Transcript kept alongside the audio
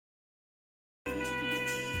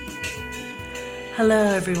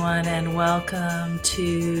Hello, everyone, and welcome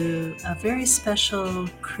to a very special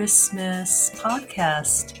Christmas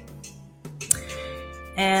podcast.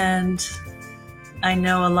 And I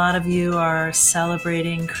know a lot of you are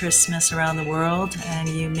celebrating Christmas around the world, and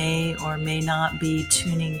you may or may not be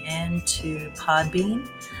tuning in to Podbean.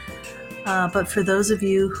 But for those of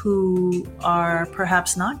you who are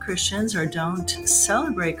perhaps not Christians or don't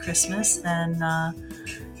celebrate Christmas, then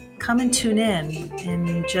come and tune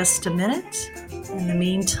in just a minute. In the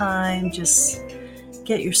meantime, just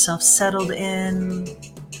get yourself settled in,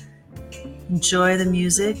 enjoy the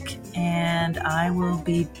music, and I will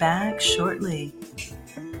be back shortly.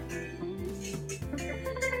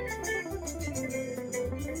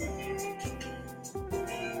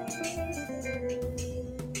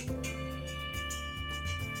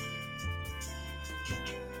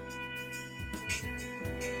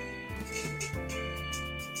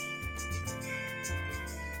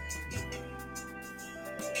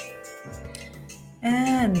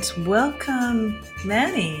 And welcome,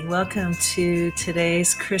 Manny. Welcome to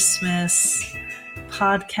today's Christmas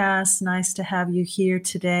podcast. Nice to have you here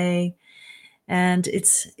today. And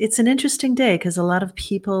it's an interesting day because a lot of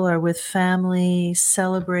people are with family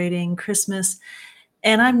celebrating Christmas.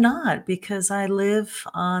 And I'm not, because I live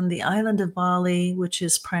on the island of Bali, which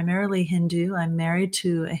is primarily Hindu. I'm married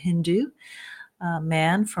to a Hindu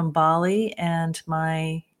man from Bali, and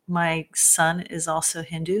my son is also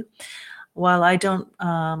Hindu. While I don't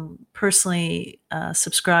personally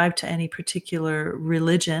subscribe to any particular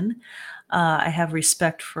religion, I have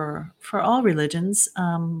respect for all religions,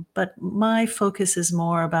 but my focus is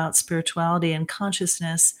more about spirituality and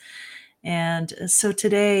consciousness. And so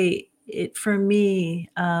today, for me,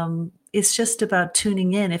 it's just about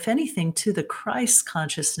tuning in, if anything, to the Christ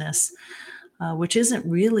consciousness, which isn't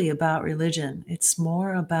really about religion. It's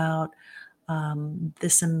more about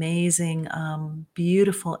this amazing,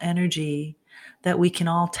 beautiful energy that we can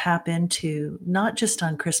all tap into, not just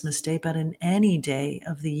on Christmas Day, but in any day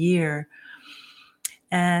of the year.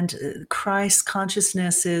 And Christ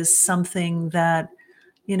consciousness is something that,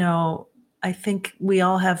 you know, I think we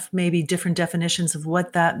all have maybe different definitions of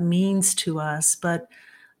what that means to us. But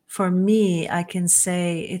for me, I can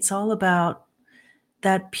say it's all about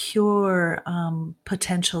that pure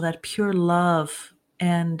potential, that pure love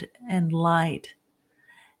and light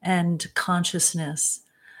and consciousness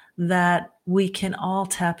that we can all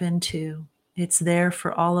tap into. It's there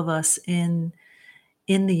for all of us in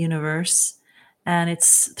the universe, and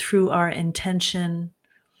it's through our intention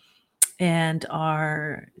and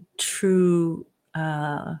our true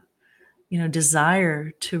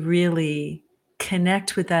desire to really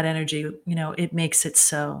connect with that energy. It makes it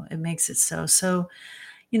so. So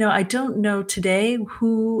I don't know today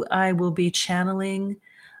who I will be channeling.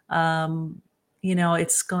 um,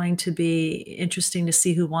 it's going to be interesting to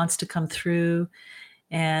see who wants to come through.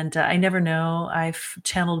 And I never know. I've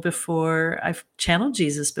channeled before. I've channeled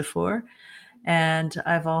Jesus before. And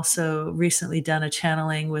I've also recently done a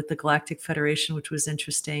channeling with the Galactic Federation, which was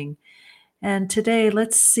interesting. And today,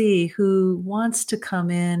 let's see who wants to come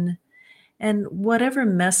in and whatever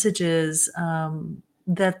messages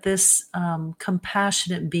that this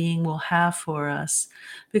compassionate being will have for us.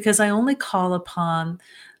 Because I only call upon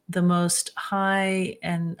the most high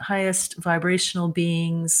and highest vibrational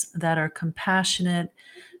beings that are compassionate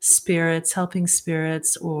spirits, helping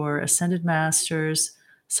spirits, or ascended masters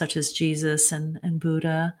such as Jesus and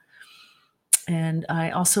Buddha. And I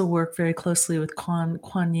also work very closely with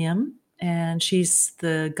Kuan Yin, and she's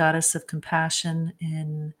the goddess of compassion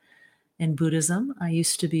in Buddhism. I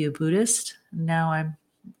used to be a Buddhist. Now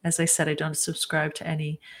as I said, I don't subscribe to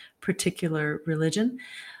any particular religion,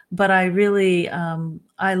 but I really,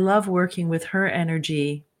 I love working with her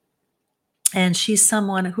energy. And she's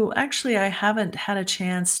someone who actually I haven't had a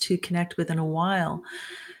chance to connect with in a while.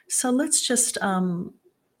 So I'm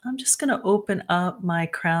just going to open up my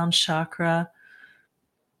crown chakra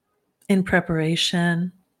in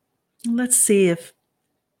preparation. Let's see if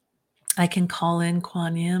I can call in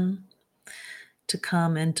Kuan Yin to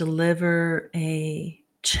come and deliver a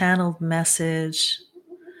channeled message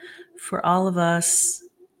for all of us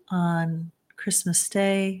on Christmas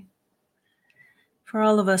Day, for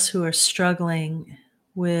all of us who are struggling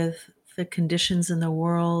with the conditions in the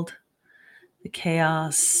world, the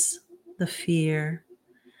chaos, the fear.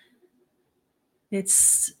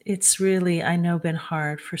 It's really, I know, been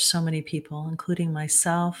hard for so many people, including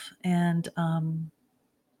myself. And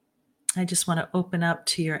I just want to open up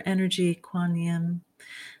to your energy, Kuan Yin.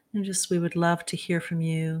 And we would love to hear from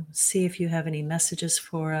you, see if you have any messages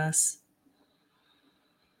for us.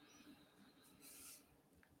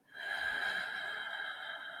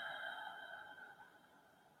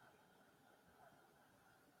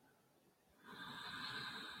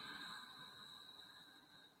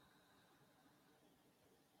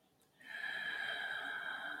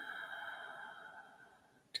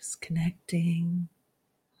 Just connecting.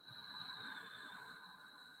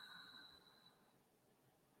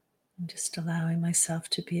 And just allowing myself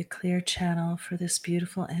to be a clear channel for this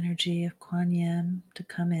beautiful energy of Kuan Yin to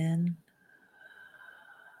come in.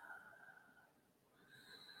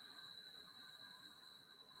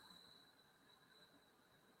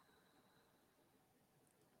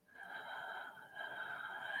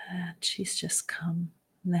 And she's just come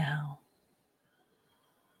now.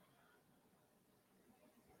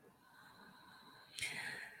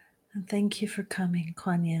 And thank you for coming,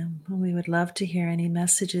 Kuan Yin. We would love to hear any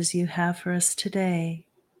messages you have for us today.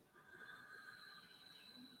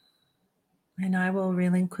 And I will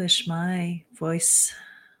relinquish my voice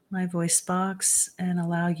box, and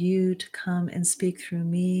allow you to come and speak through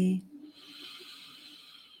me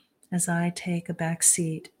as I take a back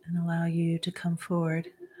seat and allow you to come forward.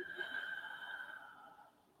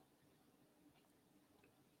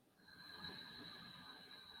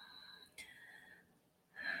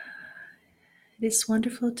 It is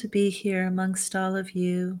wonderful to be here amongst all of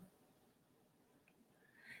you.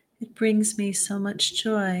 It brings me so much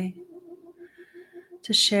joy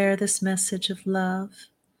to share this message of love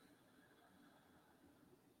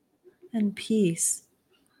and peace,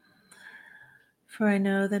 for I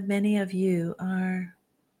know that many of you are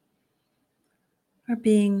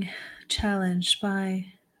being challenged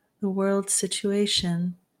by the world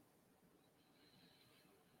situation.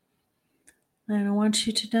 And I want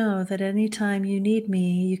you to know that anytime you need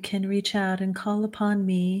me, you can reach out and call upon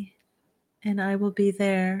me, and I will be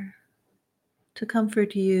there to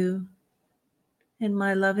comfort you in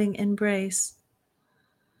my loving embrace.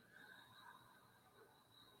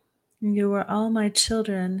 You are all my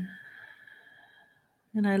children,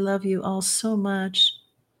 and I love you all so much.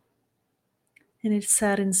 And it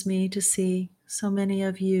saddens me to see so many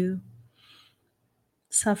of you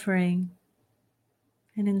suffering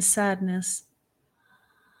and in sadness.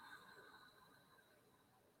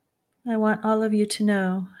 I want all of you to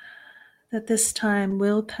know that this time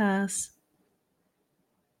will pass.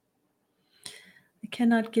 I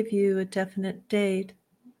cannot give you a definite date,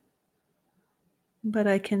 but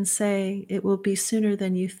I can say it will be sooner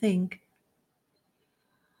than you think.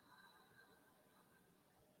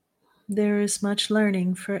 There is much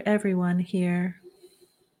learning for everyone here.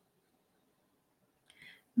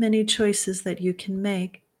 Many choices that you can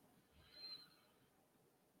make,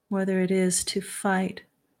 whether it is to fight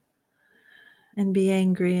and be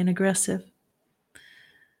angry and aggressive.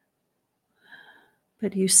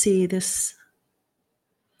 But you see, this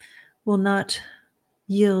will not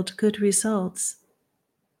yield good results,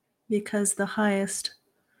 because the highest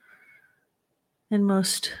and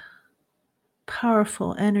most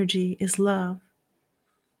powerful energy is love.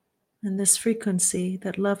 And this frequency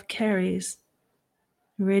that love carries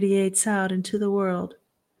radiates out into the world.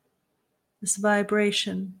 This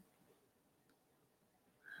vibration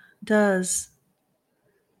does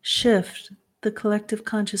shift the collective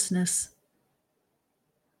consciousness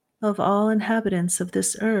of all inhabitants of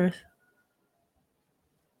this earth.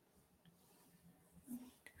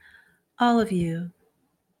 All of you,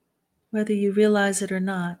 whether you realize it or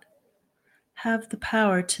not, have the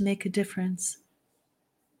power to make a difference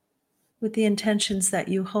with the intentions that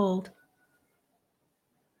you hold.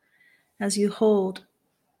 As you hold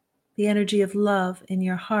the energy of love in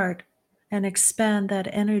your heart and expand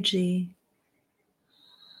that energy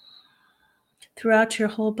throughout your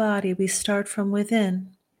whole body, we start from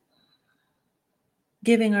within,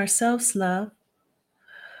 giving ourselves love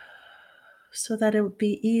so that it would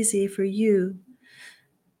be easy for you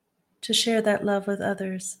to share that love with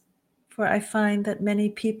others. For I find that many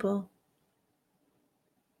people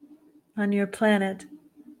on your planet,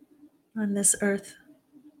 on this earth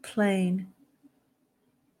plane,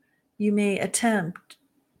 you may attempt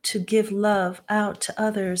to give love out to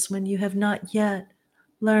others when you have not yet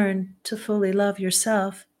learned to fully love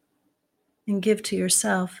yourself and give to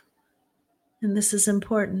yourself. And this is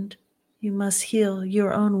important. You must heal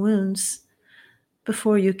your own wounds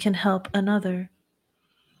before you can help another.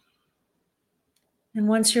 And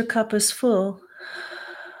once your cup is full,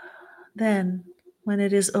 then when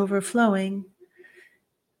it is overflowing,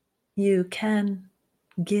 you can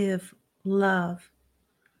give love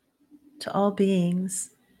to all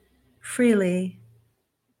beings freely,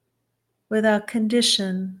 without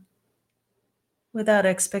condition, without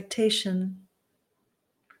expectation.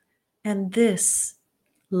 And this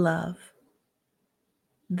love,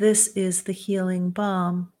 this is the healing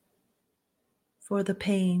balm for the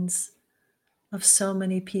pains of so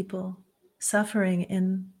many people suffering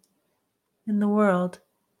in the world.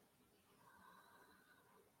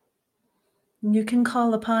 You can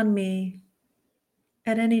call upon me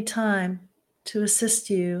at any time to assist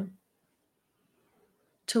you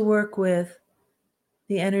to work with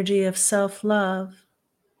the energy of self love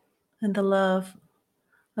and the love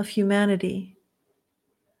of humanity.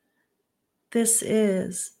 This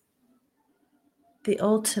is the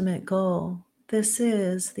ultimate goal. This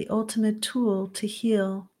is the ultimate tool to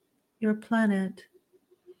heal your planet.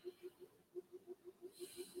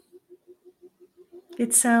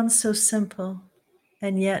 It sounds so simple,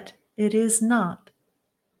 and yet it is not.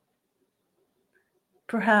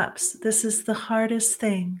 Perhaps this is the hardest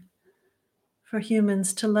thing for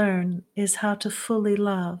humans to learn, is how to fully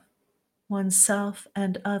love oneself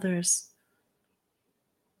and others.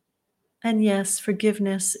 And yes,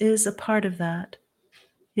 forgiveness is a part of that.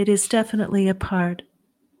 It is definitely a part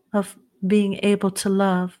of being able to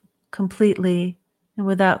love completely and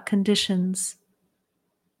without conditions.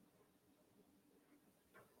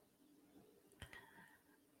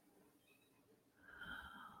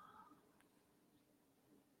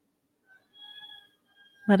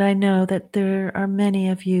 But I know that there are many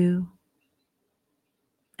of you,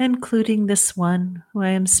 including this one who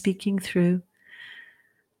I am speaking through,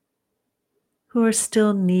 who are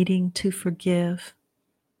still needing to forgive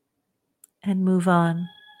and move on.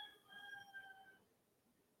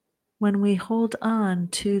 When we hold on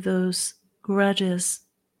to those grudges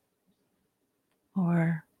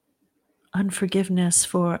or unforgiveness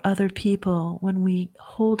for other people, when we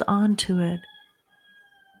hold on to it,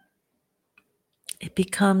 it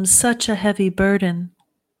becomes such a heavy burden,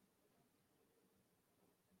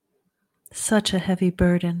 such a heavy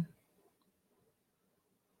burden,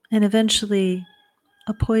 and eventually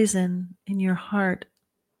a poison in your heart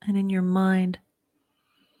and in your mind.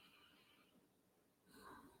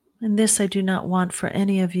 And this I do not want for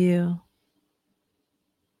any of you.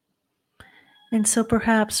 And so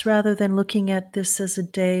perhaps rather than looking at this as a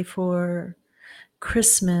day for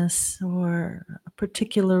Christmas or a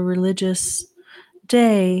particular religious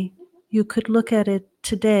day, you could look at it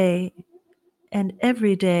today and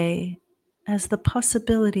every day as the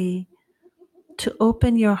possibility to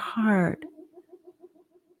open your heart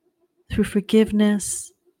through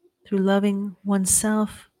forgiveness, through loving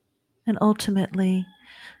oneself, and ultimately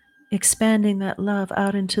expanding that love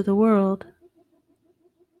out into the world.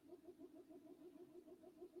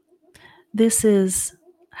 This is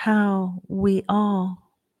how we or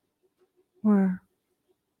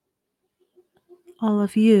all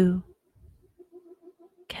of you,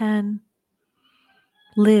 can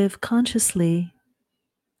live consciously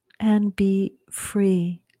and be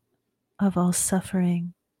free of all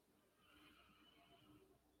suffering.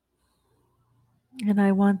 And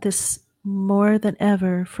I want this more than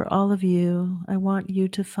ever for all of you. I want you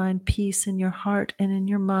to find peace in your heart and in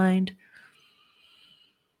your mind.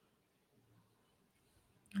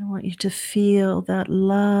 I want you to feel that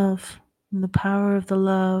love and the power of the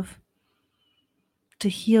love to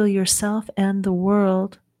heal yourself and the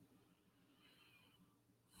world.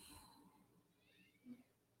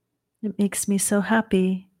 It makes me so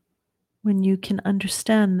happy when you can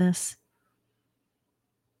understand this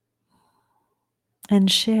and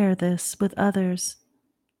share this with others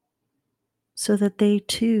so that they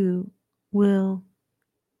too will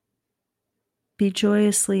be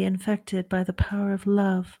joyously infected by the power of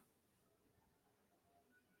love.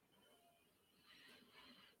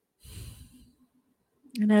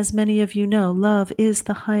 And as many of you know, love is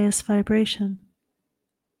the highest vibration.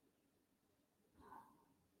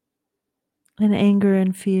 And anger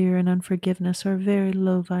and fear and unforgiveness are very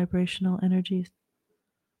low vibrational energies.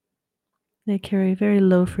 They carry very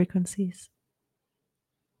low frequencies.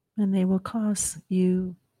 And they will cause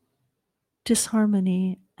you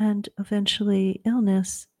disharmony and eventually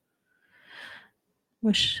illness,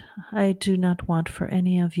 which I do not want for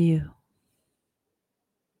any of you.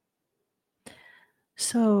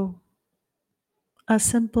 So, a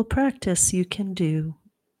simple practice you can do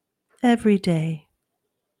every day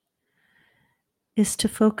is to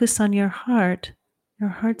focus on your heart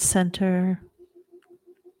center,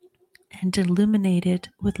 and illuminate it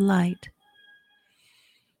with light.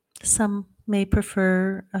 Some may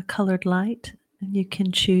prefer a colored light, and you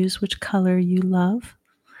can choose which color you love.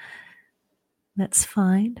 That's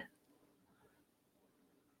fine.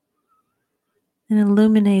 And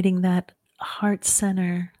illuminating that heart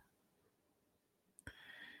center,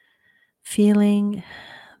 feeling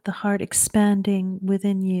the heart expanding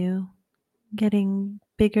within you, getting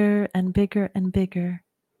bigger and bigger and bigger,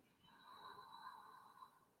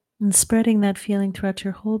 and spreading that feeling throughout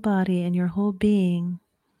your whole body and your whole being,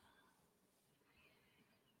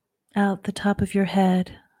 out the top of your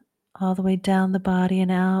head, all the way down the body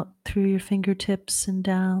and out through your fingertips and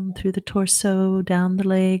down through the torso, down the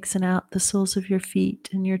legs and out the soles of your feet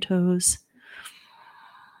and your toes,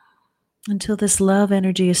 until this love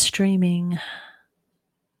energy is streaming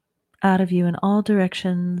out of you in all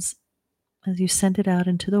directions as you send it out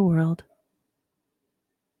into the world.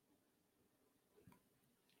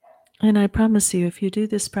 And I promise you, if you do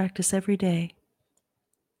this practice every day,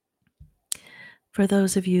 for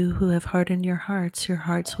those of you who have hardened your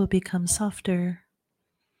hearts will become softer.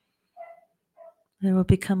 They will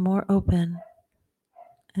become more open.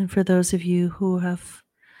 And for those of you who have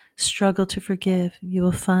struggled to forgive, you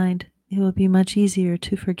will find it will be much easier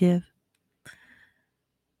to forgive.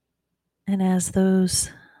 And as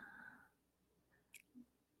those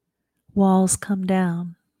walls come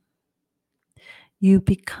down, you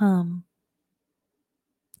become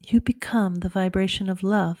the vibration of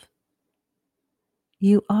love.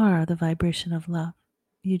 You are the vibration of love.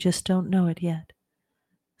 You just don't know it yet.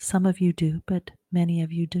 Some of you do, but many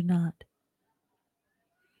of you do not.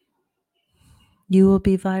 You will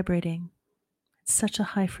be vibrating at such a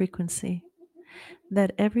high frequency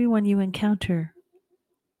that everyone you encounter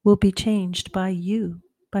will be changed by you,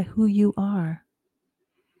 by who you are.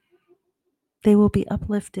 They will be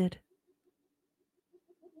uplifted.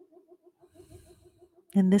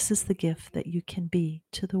 And this is the gift that you can be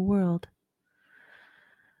to the world.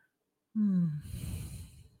 I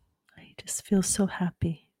just feel so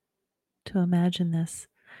happy to imagine this,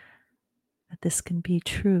 that this can be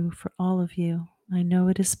true for all of you. I know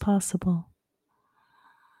it is possible.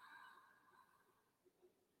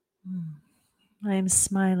 I am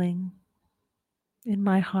smiling in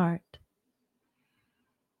my heart.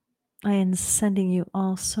 I am sending you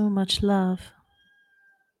all so much love.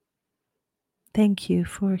 Thank you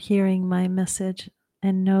for hearing my message,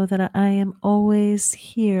 and know that I am always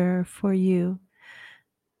here for you.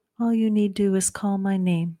 All you need do is call my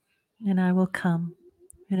name, and I will come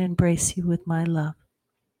and embrace you with my love.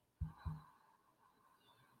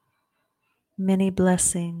 Many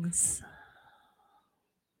blessings.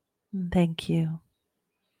 Thank you.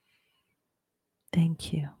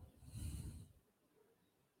 Thank you.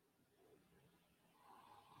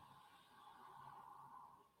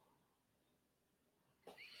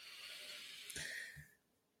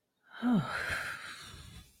 Oh.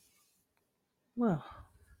 Well,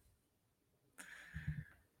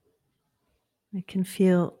 I can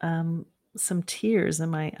feel some tears in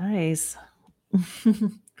my eyes.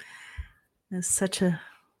 It's such a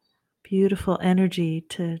beautiful energy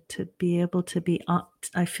to be able to be.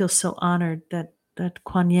 I feel so honored that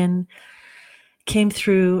Kuan Yin came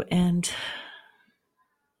through and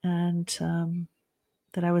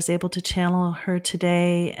that I was able to channel her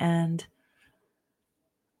today and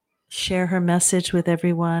share her message with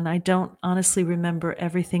everyone. I don't honestly remember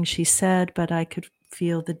everything she said, but I could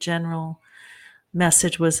feel the general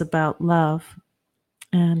message was about love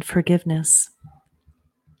and forgiveness.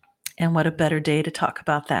 And what a better day to talk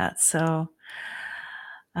about that. So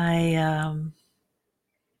I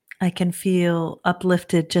can feel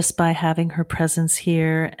uplifted just by having her presence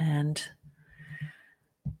here, and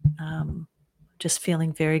just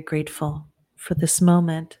feeling very grateful for this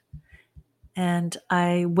moment. And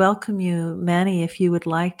I welcome you, Manny, if you would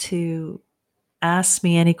like to ask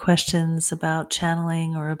me any questions about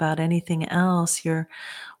channeling or about anything else, you're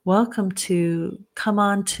welcome to come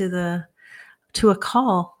on to a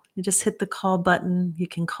call. You just hit the call button. You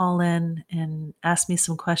can call in and ask me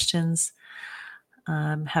some questions.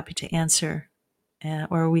 I'm happy to answer,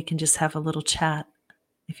 or we can just have a little chat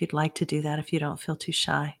if you'd like to do that, if you don't feel too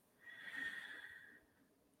shy.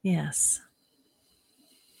 Yes.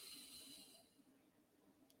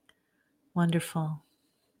 Wonderful.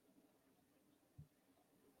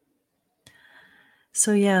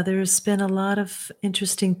 So yeah, there's been a lot of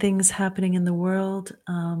interesting things happening in the world.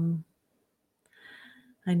 I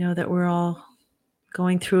know that we're all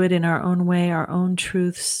going through it in our own way, our own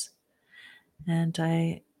truths. And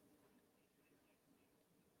the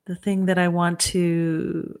thing that I want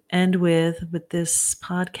to end with this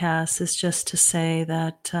podcast is just to say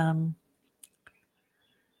that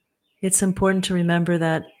it's important to remember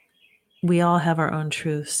that we all have our own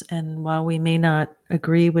truths. And while we may not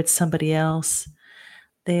agree with somebody else,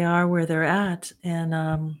 they are where they're at.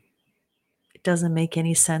 And it doesn't make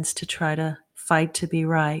any sense to try to fight to be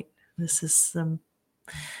right. This is the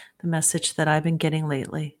message that I've been getting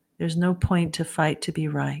lately. There's no point to fight to be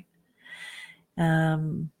right,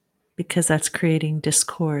 because that's creating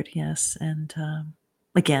discord, yes. And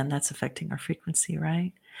again, that's affecting our frequency,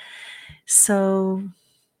 right? So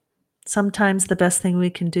sometimes the best thing we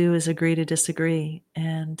can do is agree to disagree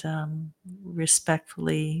and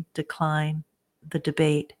respectfully decline the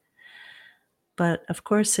debate. But of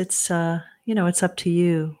course, it's up to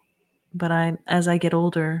you. But as I get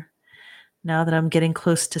older, now that I'm getting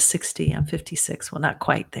close to 60, I'm 56. Well, not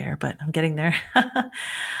quite there, but I'm getting there.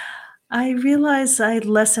 I realize I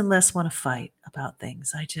less and less want to fight about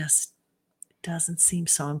things. It doesn't seem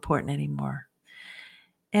so important anymore.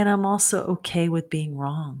 And I'm also okay with being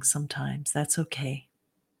wrong sometimes. That's okay.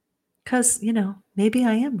 Because, maybe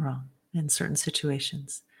I am wrong in certain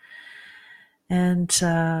situations. And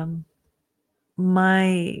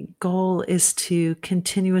my goal is to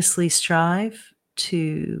continuously strive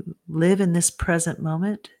to live in this present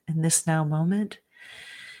moment, in this now moment,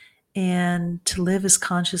 and to live as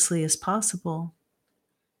consciously as possible.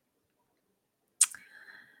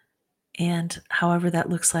 And however that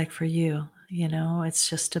looks like for you, it's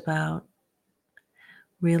just about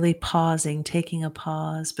really pausing, taking a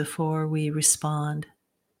pause before we respond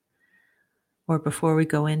or before we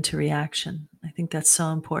go into reaction. I think that's so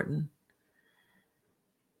important.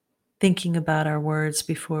 Thinking about our words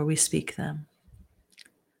before we speak them.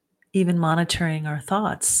 Even monitoring our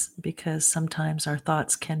thoughts, because sometimes our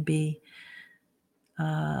thoughts can be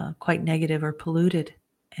quite negative or polluted,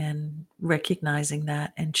 and recognizing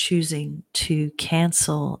that and choosing to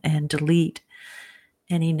cancel and delete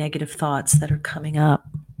any negative thoughts that are coming up.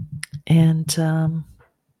 And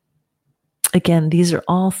again, these are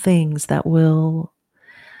all things that will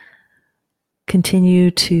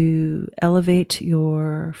continue to elevate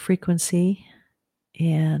your frequency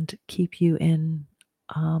and keep you in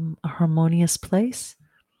a harmonious place.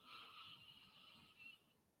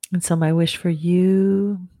 And so, my wish for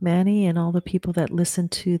you, Manny, and all the people that listen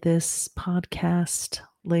to this podcast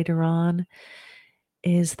later on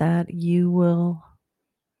is that you will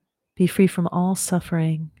be free from all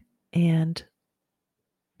suffering and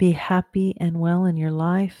be happy and well in your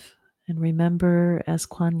life. And remember, as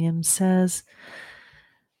Kuan Yin says,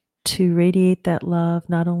 to radiate that love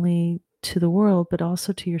not only to the world, but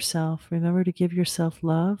also to yourself. Remember to give yourself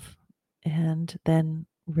love and then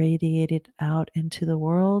radiate it out into the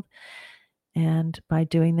world. And by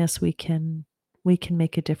doing this, we can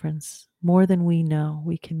make a difference. More than we know,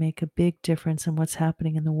 we can make a big difference in what's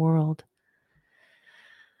happening in the world.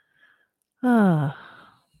 Ah,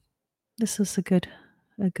 this was a good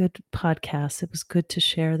podcast. It was good to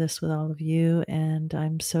share this with all of you, and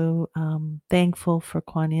I'm so thankful for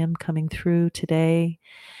Kuan Yin coming through today,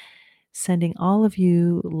 sending all of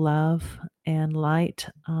you love and light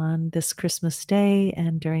on this Christmas day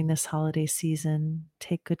and during this holiday season.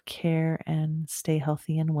 Take good care and stay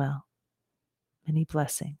healthy and well. Many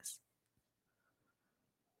blessings.